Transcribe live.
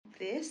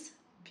this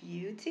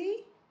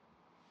beauty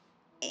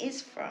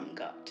is from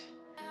God,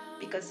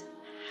 because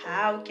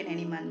how can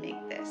any man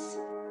make this?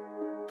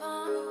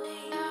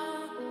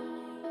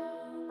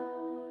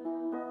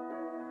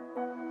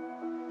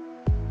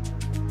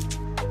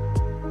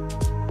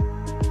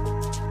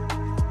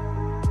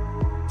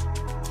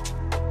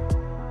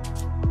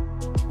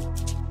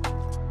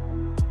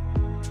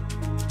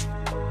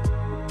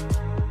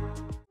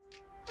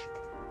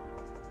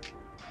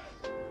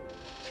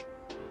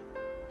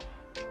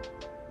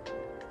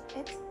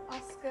 It's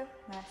Oscar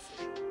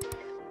Massey.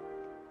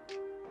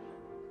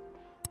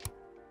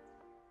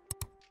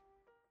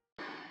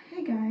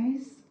 Hey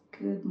guys,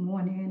 good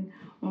morning.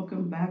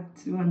 Welcome back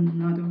to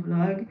another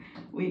vlog.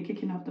 We're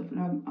kicking off the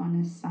vlog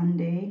on a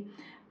Sunday.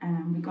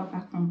 We got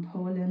back from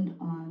Poland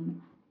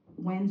on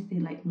Wednesday,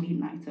 like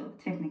midnight, so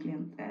technically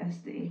on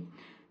Thursday.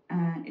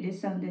 It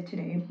is Sunday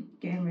today.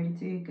 Getting ready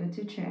to go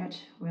to church.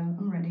 Well,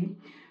 I'm ready.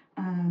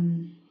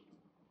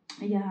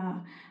 Yeah,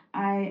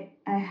 I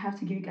have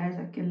to give you guys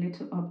like a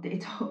little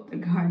update of the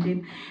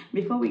garden.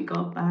 Before we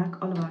got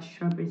back, all of our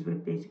strawberries were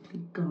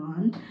basically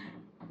gone.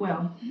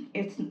 Well,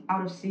 it's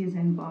out of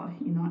season, but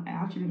you know, I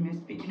actually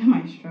missed picking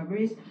my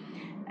strawberries.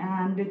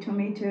 And the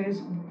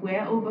tomatoes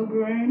were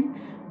overgrown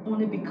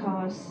only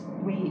because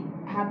we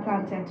had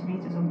planted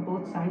tomatoes on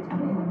both sides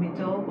and in the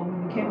middle, but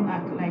when we came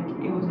back, like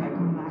it was like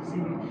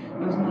massive.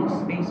 There was no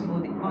space for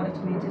the other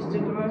tomatoes to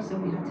grow, so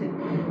we had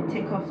to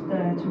take off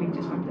the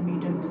tomatoes from the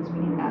middle because we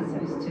need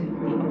access to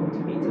the other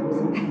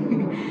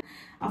tomatoes.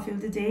 Outfit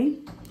of the day.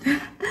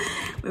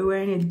 We're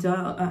wearing a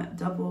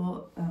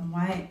double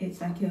white.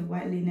 It's like a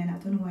white linen. I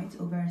don't know why it's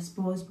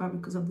overexposed, probably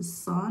because of the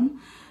sun,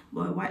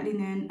 but white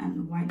linen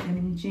and white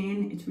denim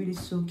jean. It's really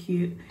so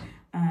cute.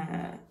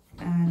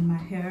 And my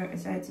hair, I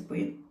decided to put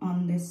it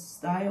on this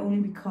style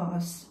only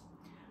because,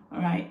 all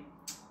right,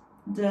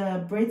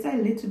 the braids are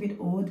a little bit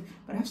old,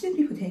 but I've seen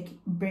people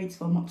take braids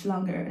for much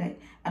longer.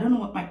 Like, I don't know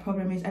what my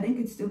problem is. I think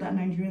it's still that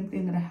Nigerian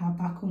thing that I have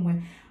back home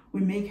where we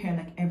make hair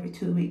like every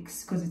 2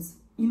 weeks because it's,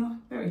 you know,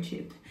 very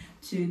cheap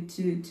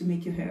to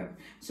make your hair.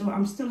 So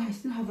I still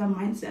have that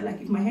mindset. Like,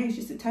 if my hair is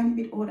just a tiny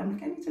bit old, I'm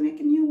like, I need to make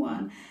a new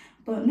one.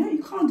 But no,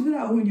 you can't do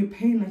that when you're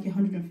paying like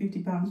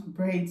 150 pounds for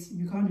braids.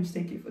 You can't just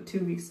take it for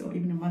 2 weeks or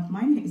even a month.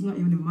 Mine is not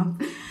even a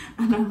month,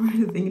 and I'm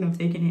really thinking of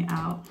taking it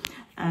out.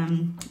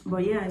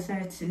 But yeah, I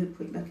decided to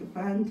put like a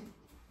band.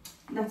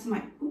 That's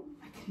my, oh,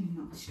 I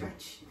cannot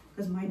stretch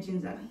because my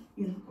jeans are,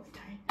 you know, quite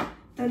tight.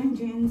 Denim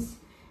jeans.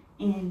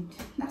 And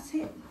that's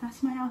it.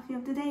 That's my outfit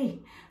of the day.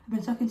 I've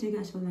been talking to you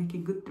guys for like a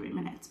good 3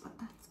 minutes, but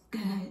that's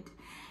good.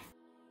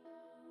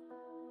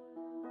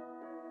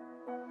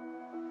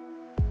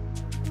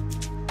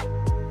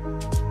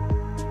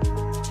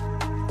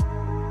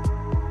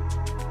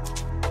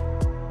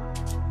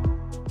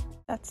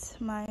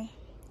 That's my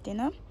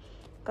dinner.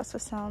 Got some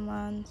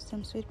salmon,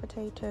 some sweet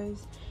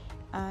potatoes,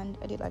 and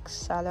I did like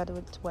salad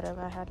with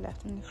whatever I had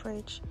left in the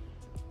fridge.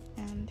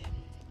 And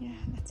yeah,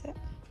 that's it.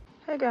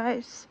 Hey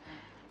guys.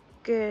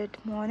 Good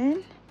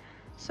morning.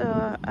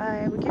 So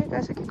I will give you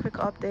guys like a quick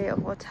update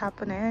of what's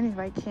happening if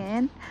I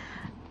can.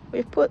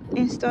 We've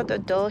installed a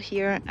door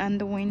here and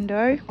the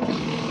window.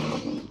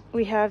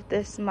 We have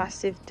this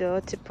massive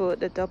door to put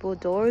the double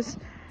doors.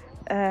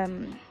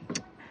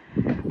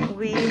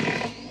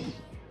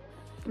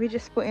 We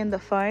just put in the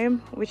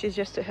foam, which is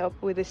just to help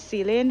with the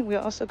ceiling. We're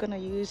also gonna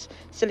use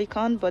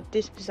silicone, but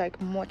this is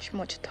like much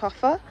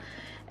tougher,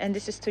 and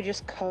this is to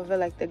just cover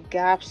like the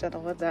gaps and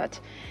all of that.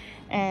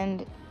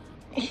 And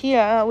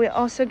here we're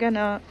also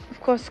gonna,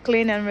 of course,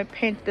 clean and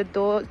repaint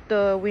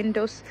the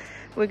windows.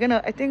 We're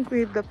gonna, I think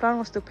the plan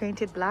was to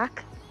paint it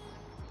black.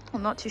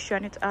 I'm not too sure. I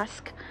need to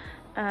ask,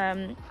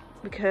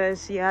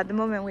 because yeah, at the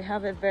moment we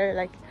have a very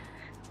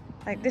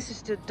like this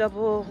is the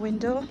double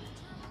window,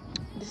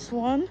 this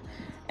one,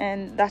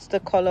 and that's the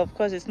color. Of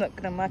course, it's not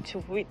gonna match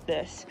with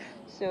this,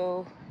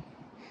 so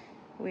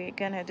we're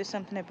gonna do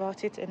something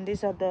about it. And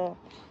these are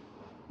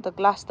the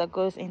glass that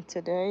goes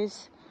into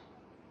those.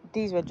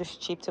 These were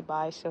just cheap to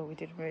buy, so we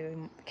didn't really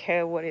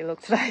care what it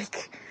looked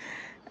like.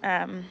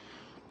 Yeah,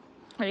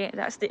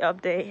 that's the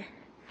update.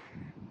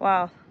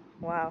 Wow.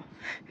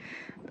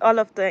 All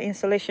of the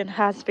insulation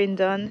has been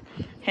done,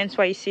 hence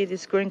why you see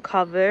this green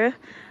cover.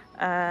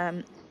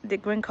 The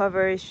green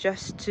cover is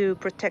just to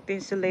protect the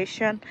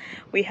insulation.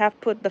 We have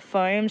put the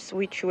foams,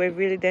 which were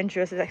really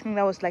dangerous. I think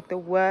that was like the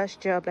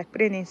worst job, like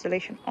putting the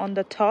insulation on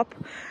the top.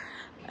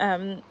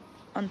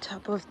 On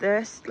top of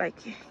this, like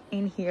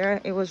in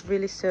here, it was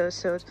really so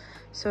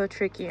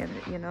tricky, and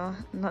you know,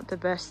 not the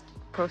best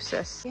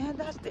process. Yeah,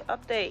 that's the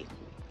update.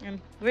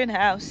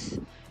 Greenhouse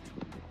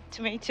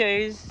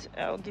tomatoes.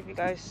 I'll give you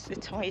guys the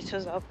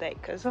tomatoes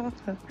update because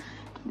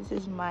this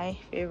is my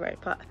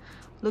favorite part.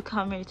 Look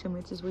how many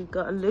tomatoes we've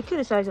got. Look at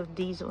the size of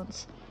these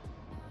ones.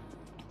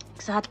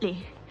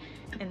 Exactly.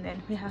 And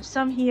then we have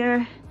some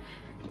here.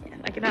 Yeah,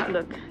 like that.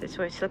 Look, that's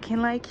what it's looking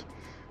like.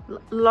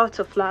 Lots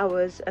of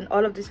flowers, and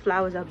all of these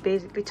flowers are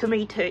basically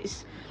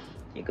tomatoes.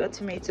 You got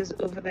tomatoes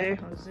over there.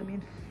 I'll zoom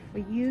in for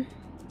you.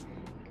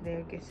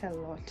 There gets a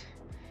lot.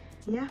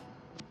 Yeah,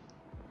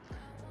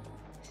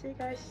 see you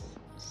guys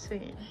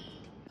See.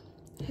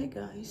 Hey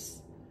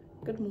guys,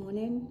 good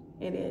morning.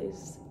 It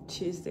is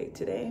Tuesday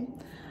today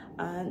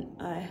and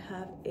I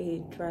have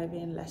a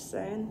driving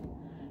lesson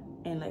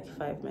in like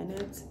 5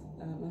 minutes.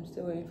 I'm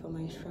still waiting for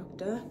my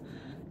instructor,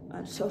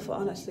 and so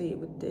far honestly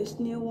with this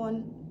new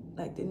one,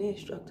 like the new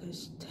instructor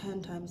is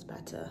 10 times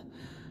better.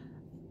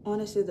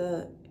 Honestly,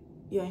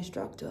 your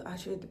instructor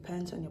actually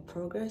depends on your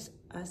progress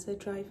as a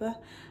driver.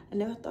 I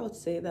never thought I'd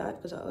say that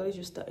because I always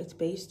just thought it's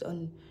based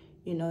on,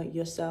 you know,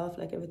 yourself,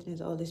 like everything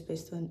is always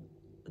based on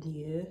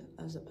you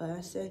as a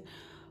person.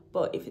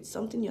 But if it's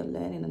something you're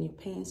learning and you're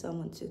paying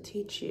someone to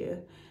teach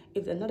you,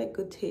 if they're not a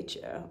good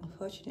teacher,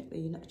 unfortunately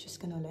you're not just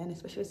gonna learn,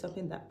 especially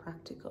something that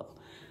practical.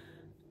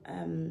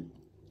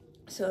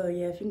 So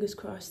yeah, fingers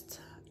crossed,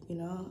 you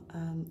know,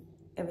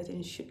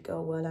 everything should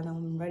go well, and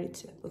I'm ready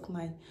to book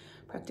my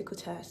practical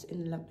test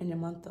in a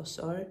month or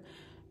so.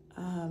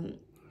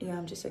 Yeah,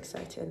 I'm just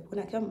excited. When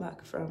I come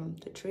back from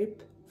the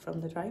trip, from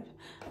the drive,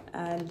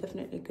 I'm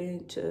definitely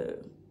going to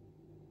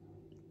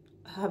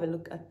have a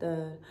look at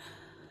the,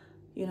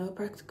 you know,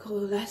 practical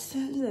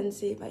lessons and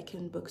see if I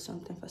can book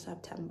something for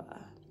September.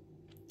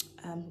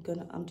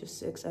 I'm just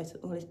so excited,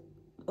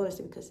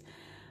 honestly, because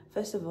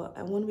first of all,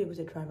 I want to be able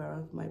to drive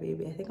around with my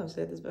baby. I think I've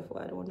said this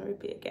before, I don't want to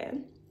repeat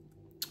again,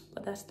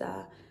 but that's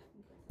that.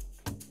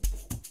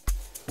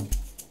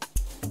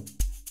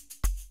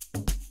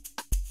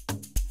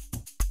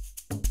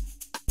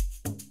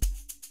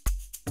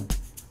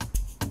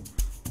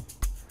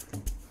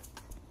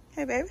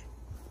 Hey babe.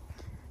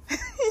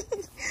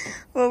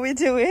 What are we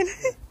doing?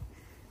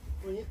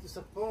 We need to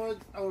support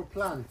our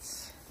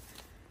plants,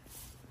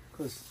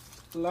 because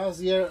last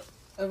year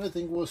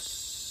everything was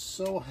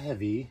so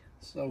heavy,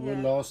 so we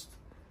lost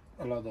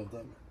a lot of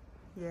them.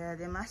 Yeah,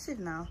 they're massive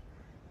now.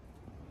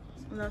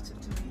 Lots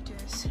of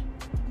tomatoes.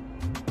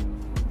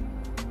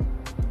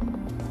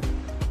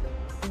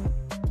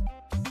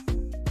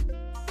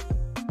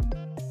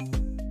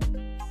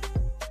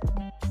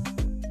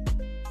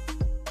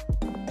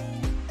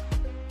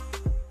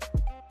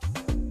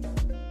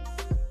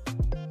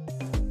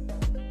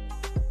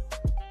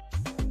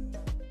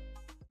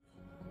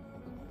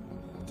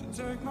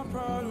 Take my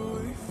pride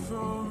away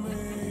from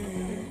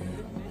me.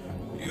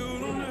 You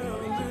don't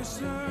ever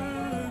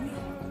listen,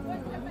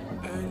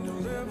 and you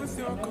live with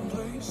your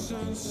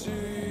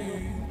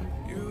complacency.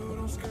 You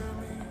don't scare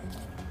me.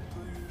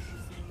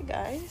 Hey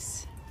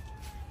guys,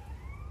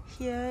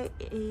 here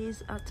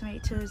is our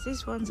tomatoes.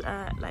 These ones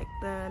are like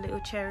the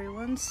little cherry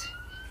ones,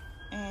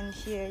 and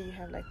here you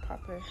have like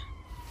proper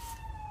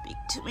big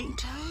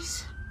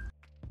tomatoes.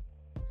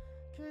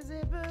 'Cause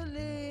it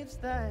believes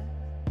that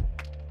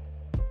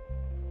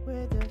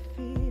we're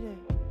defeated.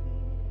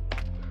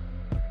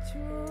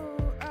 To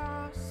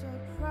our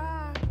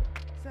surprise,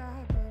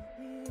 I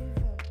believe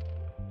it.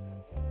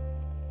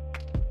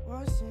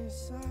 What's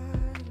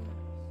inside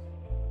us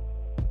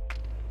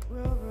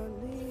will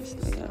release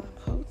this layer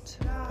out.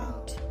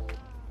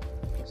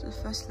 Right. It's the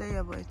first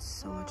layer, but it's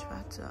so much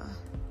better.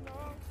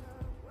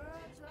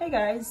 Hey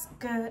guys,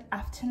 good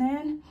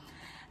afternoon.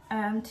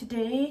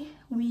 Today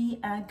we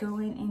are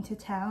going into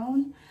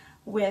town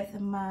with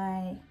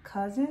my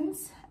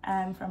cousins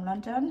from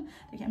London.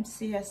 They came to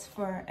see us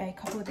for a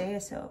couple of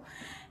days, so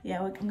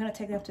yeah, I'm gonna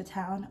take them to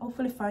town,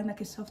 hopefully find like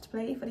a soft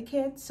play for the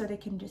kids so they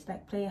can just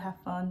like play, have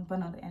fun,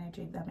 burn all the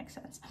energy, if that makes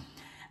sense.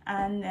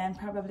 And then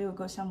probably we'll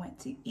go somewhere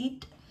to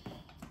eat.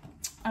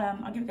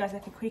 I'll give you guys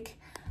like a quick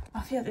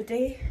outfit of the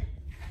day.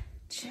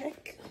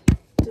 Check.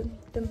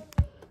 I'm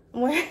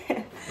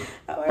wearing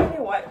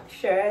a white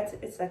shirt.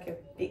 It's like a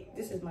big,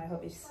 this is my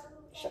hubby's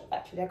shirt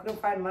actually. I couldn't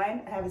find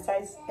mine. I have a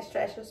size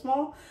extra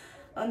small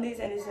on these,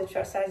 and this is a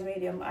short size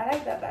medium. I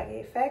like that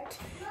baggy effect.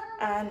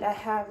 And I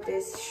have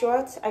this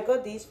shorts. I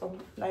got these from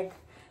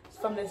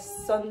the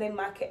Sunday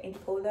market in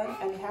Poland,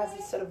 and it has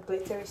this sort of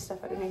glittery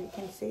stuff. I don't know if you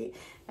can see.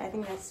 I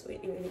think that's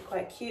really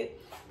quite cute.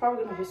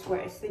 Probably gonna just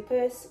wear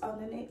slippers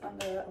underneath on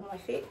my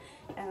feet.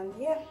 And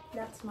yeah,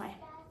 that's my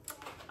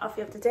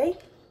outfit of the day.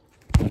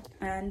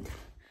 And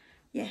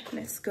yeah,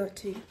 let's go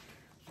to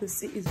the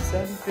city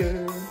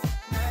center.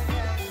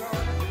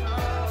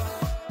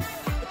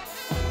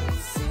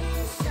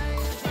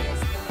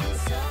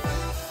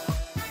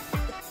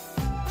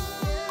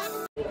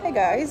 Hey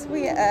guys,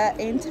 we are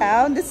in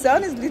town. The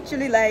sun is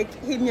literally like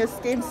hitting your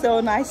skin so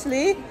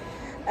nicely.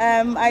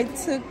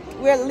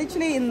 We're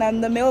literally in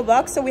the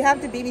mailbox, so we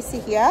have the BBC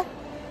here.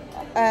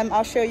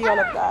 I'll show you all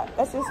of that.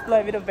 Let's explore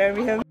a bit of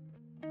Birmingham.